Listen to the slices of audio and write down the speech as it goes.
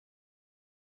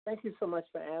Thank you so much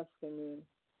for asking me.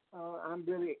 I'm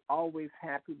really always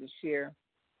happy to share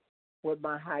what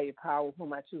my higher power,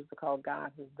 whom I choose to call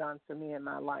God, has done for me in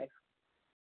my life.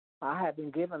 I have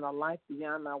been given a life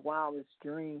beyond my wildest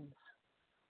dreams.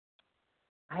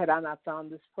 Had I not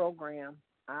found this program,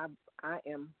 I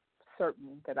am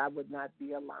certain that I would not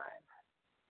be alive.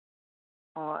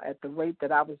 At the rate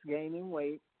that I was gaining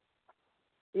weight,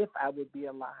 if I would be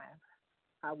alive,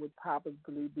 I would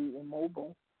probably be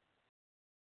immobile.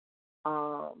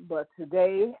 But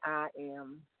today I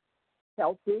am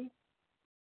healthy,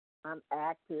 I'm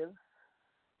active,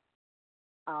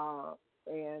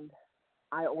 and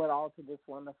I owe it all to this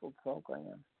wonderful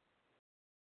program.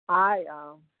 I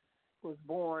was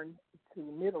born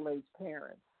to middle-aged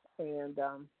parents, and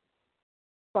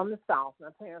from the South. My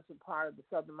parents were part of the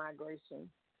Southern migration.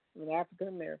 I mean, African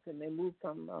American. They moved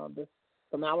from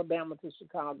Alabama to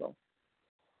Chicago,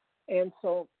 and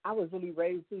so I was really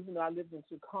raised. Even though I lived in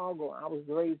Chicago, I was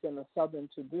raised in a Southern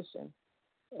tradition,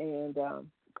 and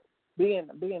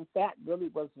being fat really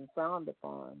wasn't frowned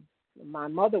upon. My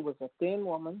mother was a thin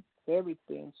woman, very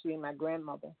thin. She and my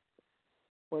grandmother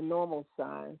were normal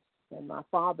size, and my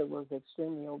father was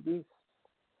extremely obese.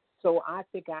 So I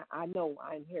think I know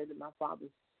I inherited my father's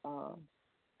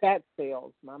fat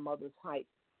cells, my mother's height.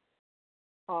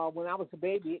 When I was a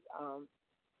baby,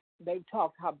 they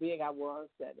talked how big I was,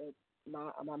 that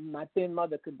my thin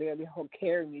mother could barely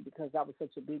carry me because I was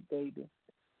such a big baby.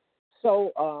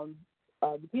 So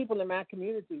the people in my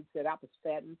community said I was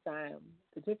fat and fine,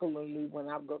 particularly when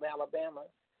I would go to Alabama.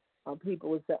 People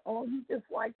would say, "Oh, you just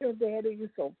like your daddy.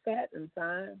 You're so fat and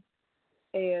fine."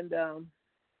 And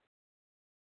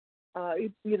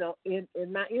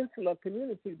in my insular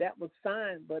community, that was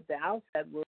fine, but the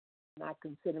outside world did not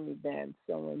consider me bad.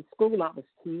 So in school, I was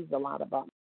teased a lot about,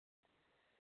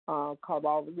 called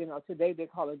all, today they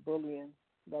call it bullying,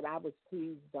 but I was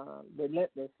teased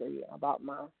relentlessly about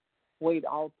my weight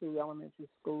all through elementary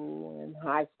school and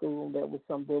high school. There was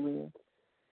some bullying,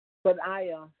 but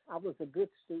I was a good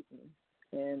student,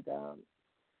 and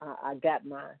I got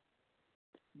my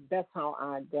that's how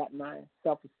I got my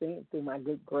self-esteem through my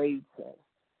good grades.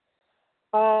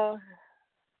 Uh,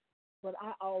 but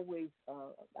I always,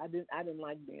 I didn't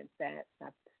like being fat. I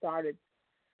started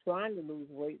trying to lose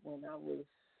weight when I was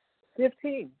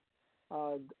 15.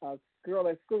 A girl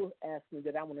at school asked me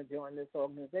that I want to join this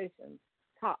organization,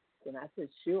 TOPS, and I said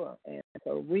sure. And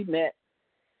so we met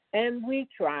and we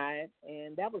tried,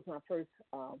 and that was my first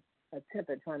attempt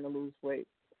at trying to lose weight.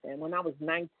 And when I was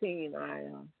 19,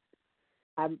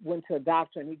 I went to a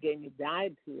doctor and he gave me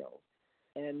diet pills.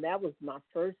 And that was my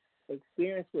first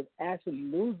experience with actually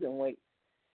losing weight.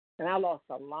 And I lost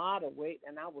a lot of weight,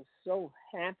 and I was so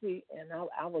happy, and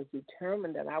I was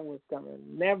determined that I was going to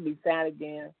never be fat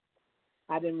again.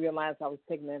 I didn't realize I was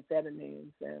taking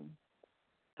amphetamines. And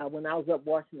when I was up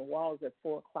washing the walls at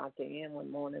 4 o'clock a.m.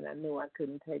 one morning, I knew I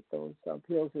couldn't take those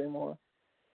pills anymore.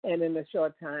 And in a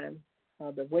short time,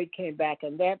 the weight came back,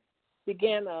 and that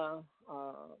began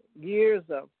years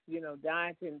of,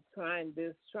 dieting, trying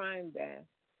this, trying that.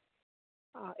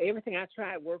 Everything I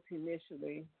tried worked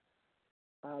initially.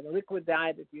 The liquid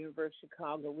diet at the University of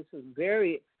Chicago, which was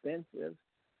very expensive,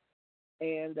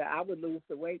 and I would lose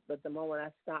the weight, but the moment I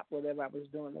stopped whatever I was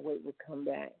doing, the weight would come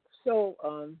back. So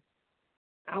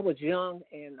I was young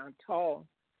and I'm tall,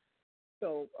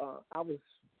 so I was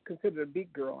considered a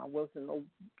big girl.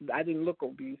 I didn't look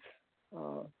obese.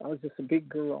 I was just a big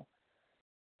girl,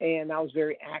 and I was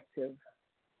very active.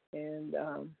 And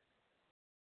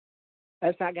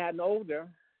as I got older,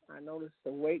 I noticed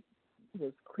the weight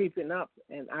was creeping up,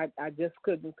 and I just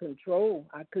couldn't control.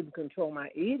 I couldn't control my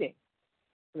eating.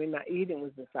 I mean, my eating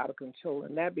was just out of control,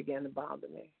 and that began to bother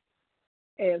me.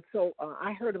 And so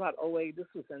I heard about OA. This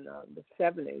was in the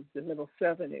 70s, the middle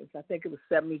 70s. I think it was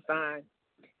 75.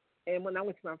 And when I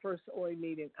went to my first OA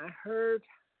meeting, I heard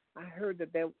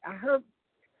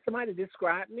somebody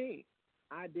describe me.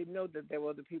 I didn't know that there were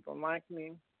other people like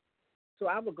me. So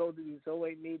I would go to these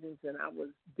OA meetings, and I was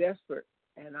desperate.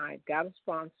 And I got a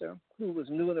sponsor who was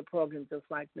new in the program just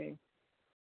like me.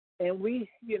 And we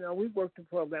worked the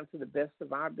program to the best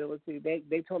of our ability.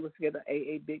 They told us to get an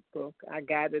AA Big Book. I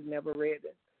got it, never read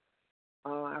it.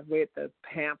 I read the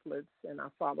pamphlets, and I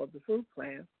followed the food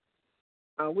plan,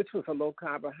 which was a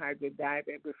low-carbohydrate diet.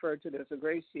 They referred to it as a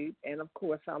gray sheet. And, of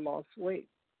course, I lost weight.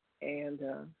 And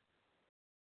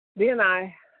then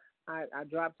I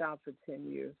dropped out for 10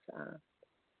 years,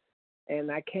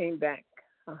 and I came back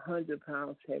 100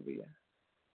 pounds heavier.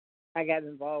 I got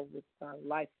involved with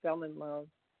life, fell in love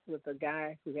with a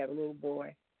guy who had a little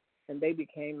boy, and they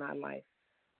became my life.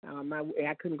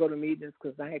 I couldn't go to meetings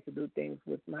because I had to do things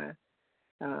with my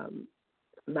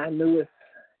my newest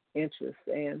interest.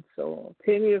 And so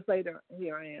 10 years later,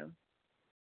 here I am.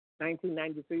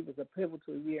 1993 was a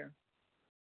pivotal year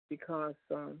because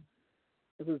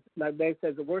it was, like they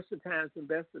said, the worst of times and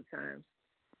best of times.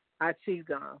 I achieved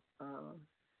a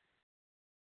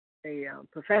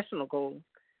professional goal.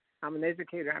 I'm an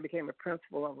educator. I became a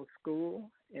principal of a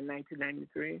school in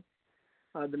 1993.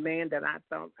 The man that I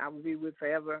thought I would be with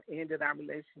forever ended our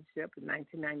relationship in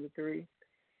 1993.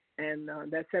 And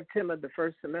that September, the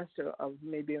first semester of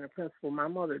me being a principal, my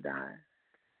mother died.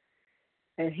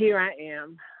 And here I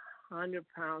am, 100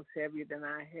 pounds heavier than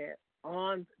I had,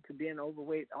 on to being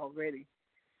overweight already.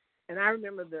 And I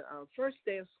remember the first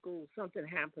day of school, something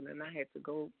happened, and I had to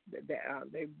go.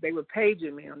 They were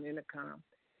paging me on the intercom,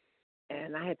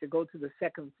 and I had to go to the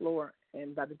second floor.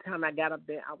 And by the time I got up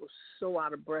there, I was so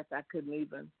out of breath I couldn't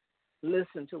even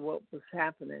listen to what was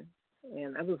happening.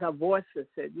 And it was a voice that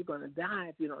said, "You're going to die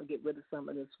if you don't get rid of some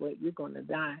of this weight. You're going to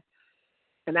die."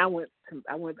 And I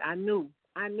knew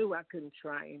I couldn't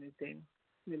try anything.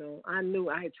 You know, I knew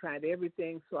I had tried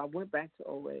everything, so I went back to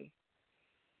OA.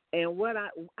 And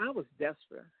I was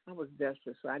desperate.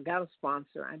 So I got a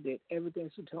sponsor. I did everything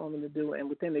she told me to do, and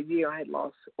within a year, I had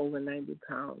lost over 90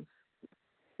 pounds.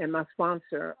 And my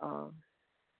sponsor, and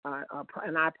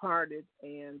I parted,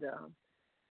 and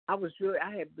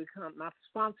my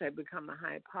sponsor had become a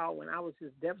high power, and I was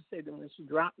just devastated when she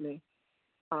dropped me.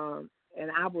 And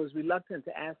I was reluctant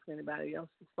to ask anybody else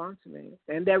to sponsor me.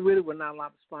 And there really were not a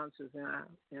lot of sponsors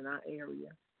in our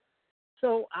area.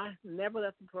 So I never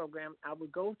left the program. I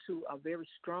would go to a very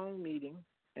strong meeting,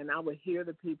 and I would hear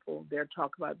the people there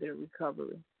talk about their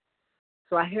recovery.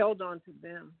 So I held on to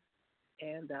them,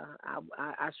 and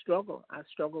I struggled. I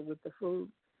struggled with the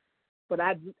food. But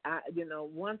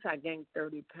once I gained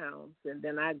 30 pounds, and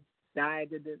then I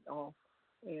dieted it off.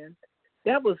 And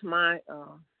that was my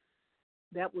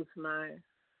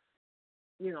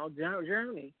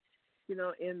journey. You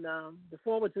know, in the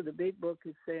foreword to the big book,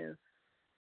 it says,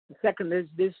 the second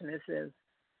edition, it says,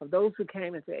 of those who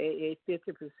came into AA,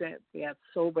 50% got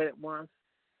sober at once,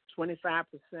 25%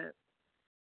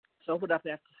 sobered up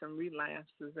after some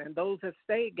relapses, and those that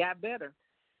stayed got better.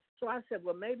 So I said,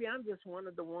 well, maybe I'm just one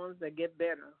of the ones that get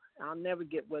better. I'll never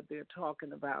get what they're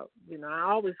talking about. You know, I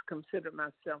always considered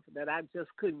myself that I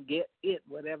just couldn't get it,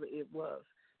 whatever it was,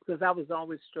 because I was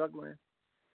always struggling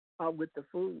with the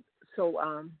food. So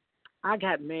I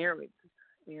got married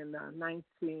in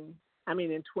 2013,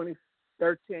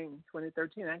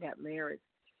 I got married,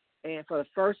 and for the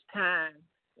first time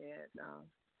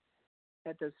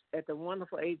at the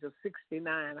wonderful age of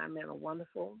 69, I met a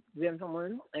wonderful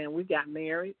gentleman, and we got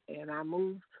married. And I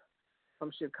moved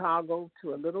from Chicago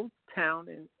to a little town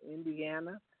in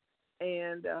Indiana,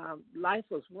 and life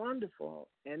was wonderful.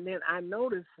 And then I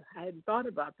noticed I hadn't thought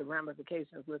about the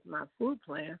ramifications with my food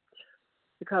plan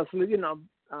because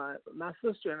my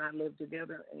sister and I lived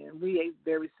together, and we ate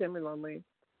very similarly.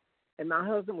 And my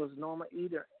husband was a normal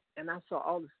eater, and I saw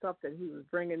all the stuff that he was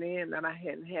bringing in that I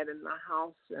hadn't had in my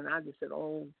house, and I just said,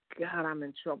 "Oh God, I'm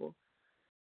in trouble."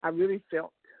 I really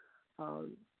felt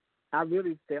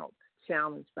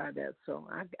challenged by that. So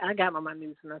I got on my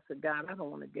knees and I said, "God, I don't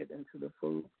want to get into the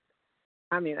food.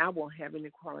 I mean, I won't have any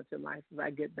quality of life if I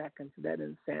get back into that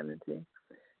insanity."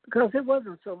 Because it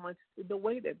wasn't so much the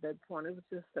weight at that point; it was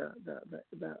just the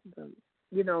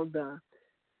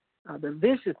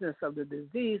viciousness of the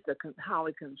disease, how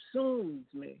it consumes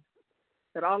me,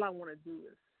 that all I want to do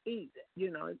is eat.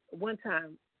 You know, one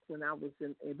time when I was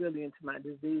really into my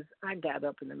disease, I got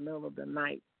up in the middle of the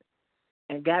night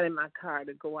and got in my car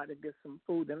to go out to get some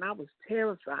food, and I was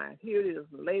terrified. Here it is,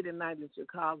 late at night in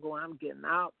Chicago, I'm getting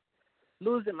out,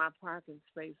 losing my parking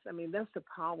space. I mean, that's the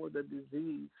power of the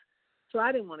disease. So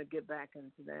I didn't want to get back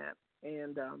into that.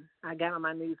 And I got on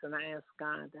my knees and I asked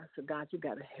God, I said, "God, you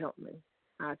got to help me,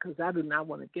 because I do not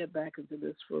want to get back into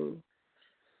this food."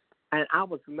 And I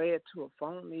was led to a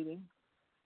phone meeting,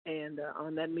 and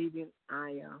on that meeting,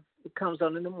 it comes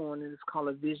on in the morning. It's called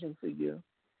A Vision for You.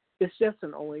 It's just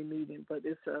an OA meeting, but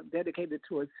it's dedicated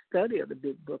to a study of the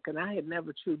Big Book, and I had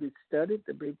never truly studied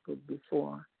the Big Book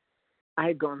before. I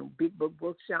had gone to Big Book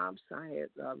bookshops. I had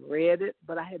read it,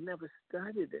 but I had never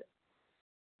studied it.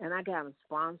 And I got a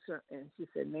sponsor, and she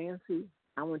said, "Nancy,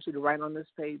 I want you to write on this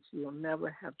page, you'll never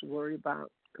have to worry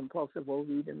about compulsive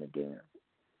overeating again."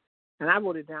 And I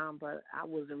wrote it down, but I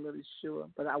wasn't really sure,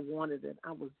 but I wanted it.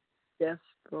 I was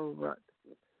desperate.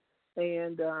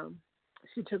 And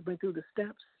she took me through the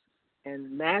steps, and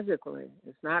magically,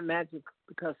 it's not magic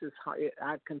because it's hard,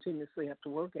 I continuously have to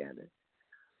work at it.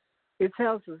 It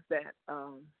tells us that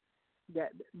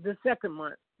that the second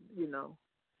month,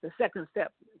 the second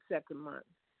step, second month,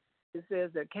 It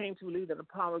says that came to believe that a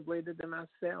power greater than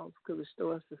ourselves could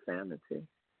restore us to sanity.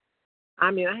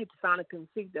 I mean, I had to finally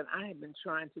concede that I had been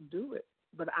trying to do it,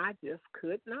 but I just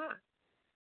could not.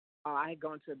 I had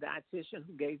gone to a dietitian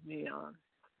who gave me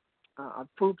a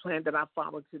food plan that I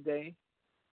follow today,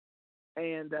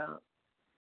 and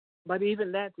but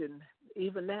even that didn't.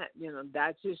 Even that,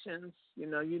 dietitians,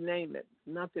 you name it,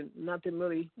 nothing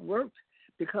really worked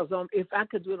because if I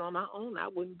could do it on my own, I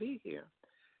wouldn't be here.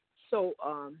 So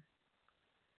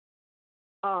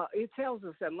it tells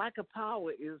us that lack of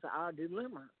power is our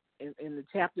dilemma. In the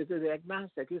chapter to the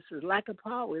agnostic, it says lack of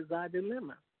power is our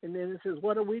dilemma. And then it says,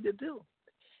 what are we to do?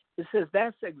 It says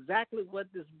that's exactly what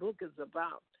this book is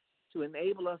about, to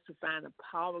enable us to find a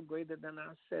power greater than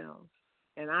ourselves.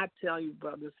 And I tell you,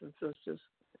 brothers and sisters,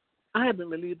 I have been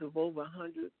relieved of over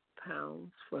 100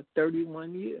 pounds for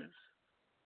 31 years.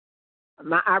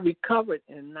 I recovered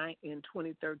in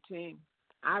 2013.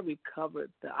 I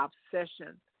recovered. The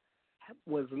obsession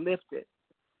was lifted.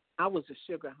 I was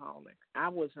a sugarholic. I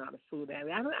was not a food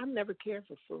addict. I never cared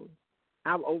for food.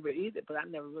 I would overeat it, but I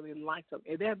never really liked them.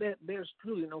 There's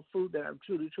truly no food that I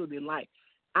truly like.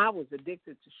 I was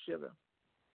addicted to sugar.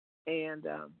 And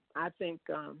I think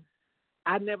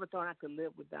I never thought I could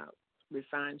live without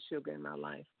refined sugar in my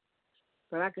life.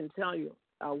 But I can tell you,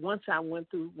 once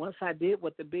I did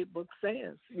what the big book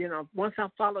says, once I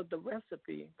followed the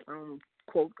recipe,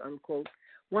 quote unquote,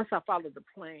 once I followed the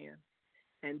plan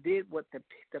and did what the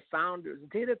founders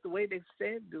did it the way they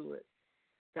said do it,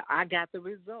 I got the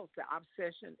results. The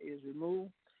obsession is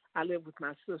removed. I live with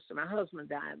my sister. My husband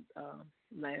died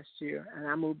last year, and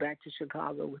I moved back to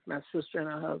Chicago with my sister and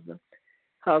her husband.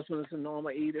 Husband is a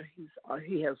normal eater.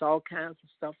 He has all kinds of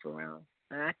stuff around,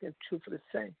 and I can truthfully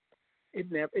say,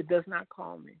 it does not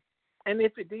call me. And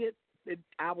if it did,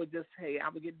 I would get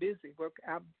busy.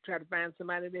 I would try to find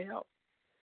somebody to help.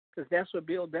 Because that's what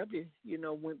Bill W.,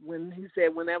 when he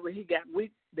said whenever he got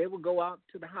weak, they would go out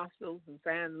to the hospitals and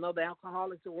find another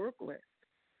alcoholic to work with.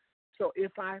 So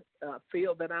if I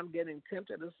feel that I'm getting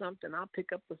tempted or something, I'll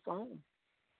pick up the phone.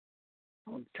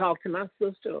 I'll talk to my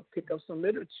sister or pick up some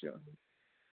literature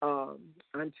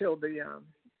until the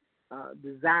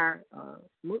desire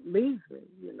leaves me,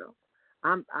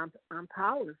 I'm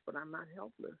powerless, but I'm not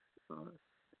helpless.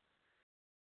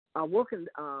 Working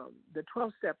the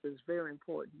 12th step is very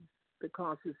important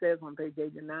because it says on page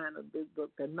 89 of the big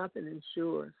book that nothing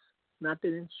insures.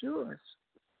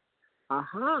 I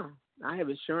have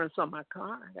insurance on my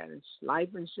car. I got life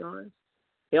insurance,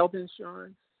 health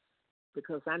insurance,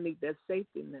 because I need that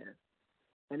safety net.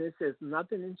 And it says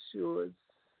nothing insures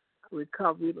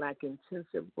recovery like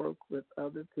intensive work with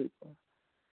other people,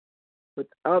 with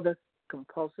other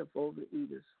compulsive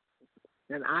overeaters.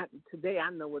 And today I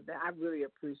know what that. I really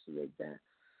appreciate that.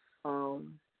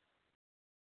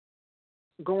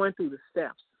 Going through the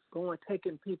steps,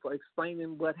 taking people,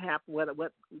 explaining what happened,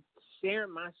 what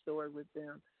sharing my story with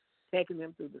them, taking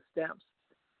them through the steps,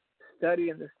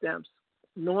 studying the steps.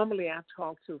 Normally, I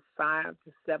talk to 5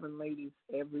 to 7 ladies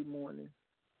every morning,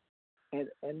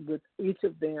 and with each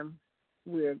of them,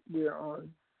 we're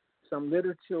on some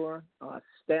literature,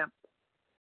 step.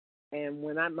 And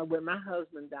when my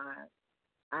husband died,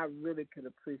 I really could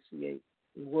appreciate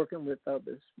working with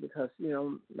others because,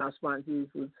 my sponsees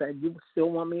would say, you still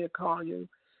want me to call you?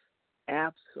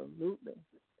 Absolutely.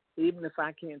 Even if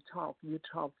I can't talk, you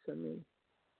talk to me.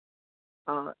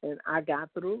 And I got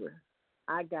through it.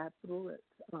 I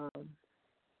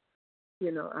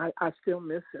still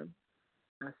miss him.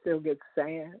 I still get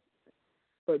sad.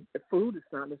 But food is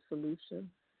not a solution.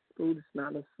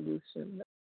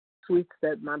 Sweets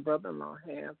that my brother-in-law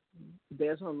has,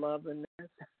 there's no love in there.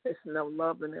 There's no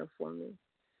love in there for me.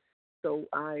 So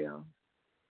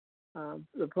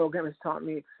the program has taught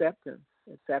me acceptance.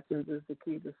 Acceptance is the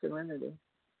key to serenity.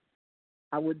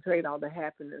 I wouldn't trade all the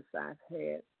happiness I've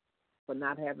had for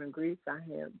not having grief. I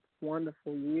had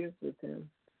wonderful years with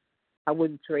him. I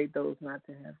wouldn't trade those not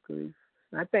to have grief.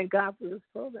 And I thank God for this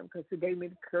program because it gave me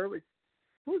the courage.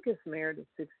 Who gets married at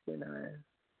 69?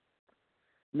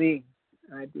 Me.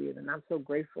 I did, and I'm so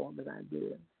grateful that I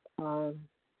did.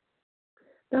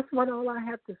 That's all I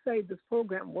have to say. This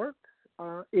program works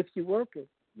if you work it.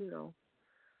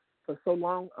 For so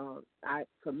long,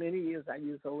 for many years I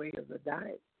used OA as a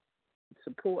diet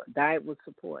with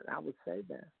support. I would say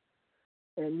that,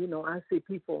 and I see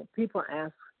people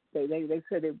ask. They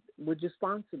said, would you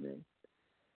sponsor me?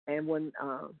 And when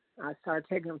I started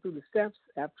taking them through the steps,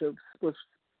 after with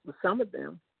some of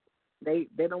them. They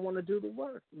don't want to do the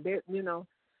work.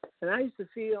 And I used to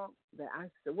feel that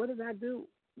I said, what did I do?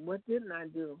 What didn't I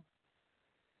do?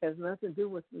 It has nothing to do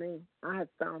with me. I have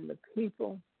found the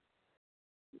people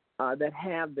that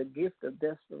have the gift of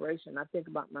desperation. I think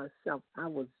about myself. I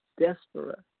was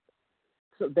desperate.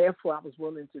 So therefore, I was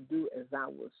willing to do as I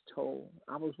was told.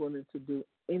 I was willing to do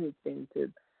anything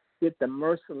to get the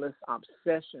merciless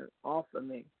obsession off of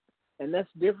me. And that's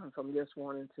different from just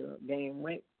wanting to gain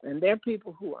weight. And there are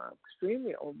people who are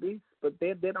extremely obese, but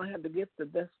they don't have the gift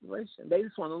of desperation. They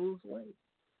just want to lose weight.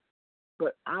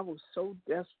 But I was so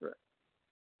desperate.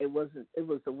 It was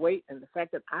the weight and the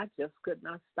fact that I just could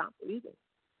not stop eating.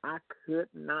 I could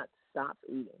not stop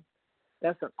eating.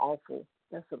 That's an awful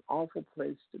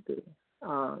place to be.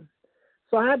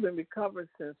 So I have been recovered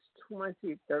since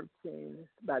 2013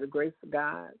 by the grace of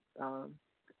God.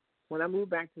 When I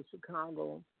moved back to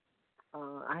Chicago,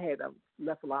 I had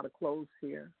left a lot of clothes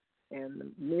here, and the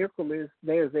miracle is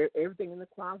there's everything in the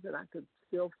closet I could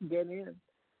still get in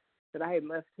that I had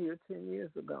left here 10 years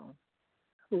ago.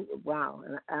 Wow!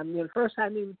 And I mean, at first I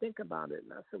didn't even think about it,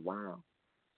 and I said, "Wow,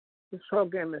 this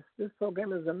program is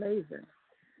amazing."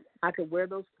 I could wear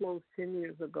those clothes 10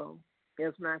 years ago.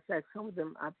 As a matter of fact, some of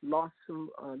them I've lost some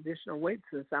additional weight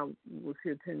since I was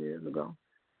here 10 years ago.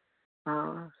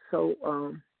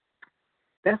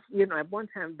 That's, at one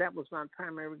time that was my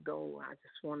primary goal. I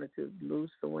just wanted to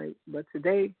lose the weight. But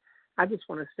today I just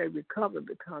want to stay recovered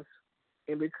because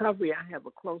in recovery I have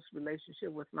a close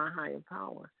relationship with my higher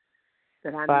power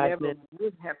that I never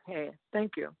would have had.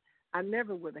 Thank you. I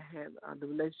never would have had the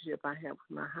relationship I have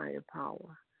with my higher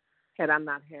power had I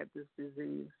not had this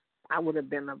disease. I would have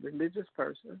been a religious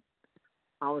person.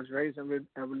 I was raised in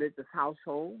a religious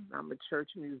household. I'm a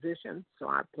church musician, so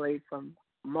I played from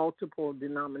multiple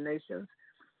denominations.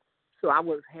 So I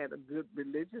would have had a good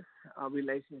religious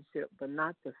relationship, but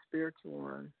not the spiritual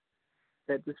one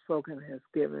that this program has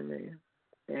given me.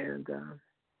 And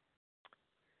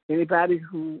anybody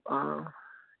who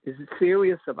is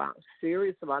serious about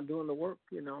doing the work,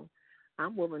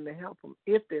 I'm willing to help them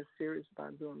if they're serious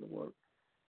about doing the work.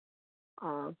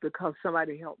 Because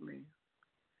somebody helped me.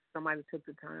 Somebody took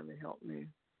the time to help me.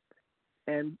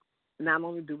 And not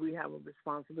only do we have a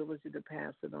responsibility to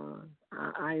pass it on,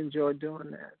 I enjoy doing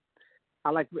that. I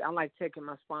like taking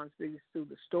my responsibilities through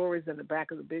the stories in the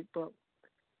back of the big book,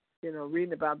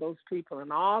 reading about those people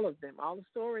and all of them, all the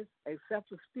stories, except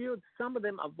for few. Some of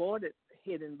them avoided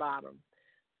hitting bottom.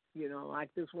 Like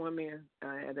this one man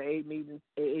at the AA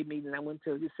meeting I went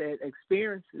to, he said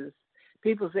experiences.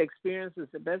 People say experience is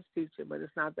the best teacher, but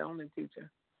it's not the only teacher.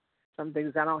 Some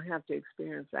things I don't have to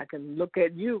experience. I can look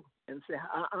at you and say,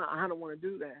 I don't want to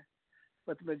do that.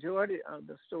 But the majority of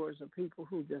the stories are people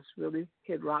who just really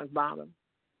hit rock bottom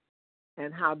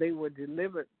and how they were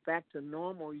delivered back to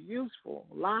normal, useful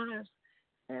lives.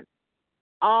 And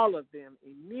all of them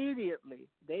immediately,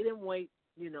 they didn't wait,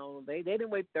 they didn't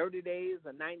wait 30 days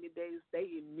or 90 days. They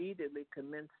immediately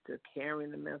commenced to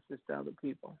carrying the message to other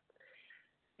people.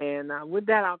 And with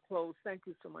that, I'll close. Thank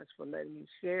you so much for letting me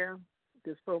share.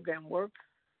 This program works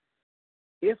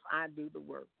if I do the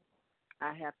work.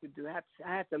 I have to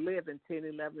live in 10,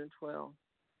 11, and 12.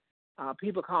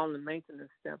 People call them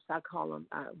maintenance steps. I call them,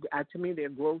 to me, they're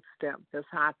growth steps. That's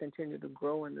how I continue to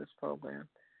grow in this program,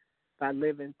 by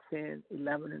living 10,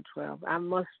 11, and 12. I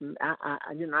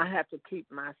have to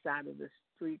keep my side of the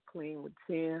street clean with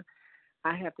 10.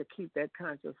 I have to keep that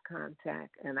conscious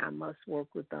contact, and I must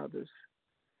work with others.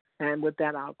 And with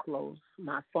that, I'll close.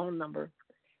 My phone number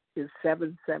is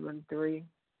 773-317-8188.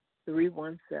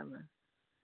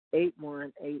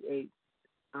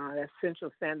 That's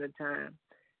Central Standard Time.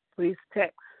 Please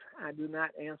text. I do not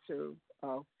answer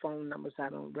phone numbers I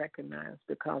don't recognize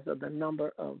because of the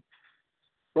number of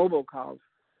robocalls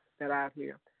that I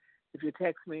hear. If you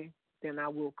text me, then I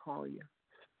will call you.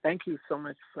 Thank you so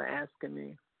much for asking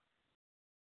me.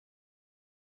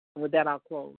 With that, I'll close.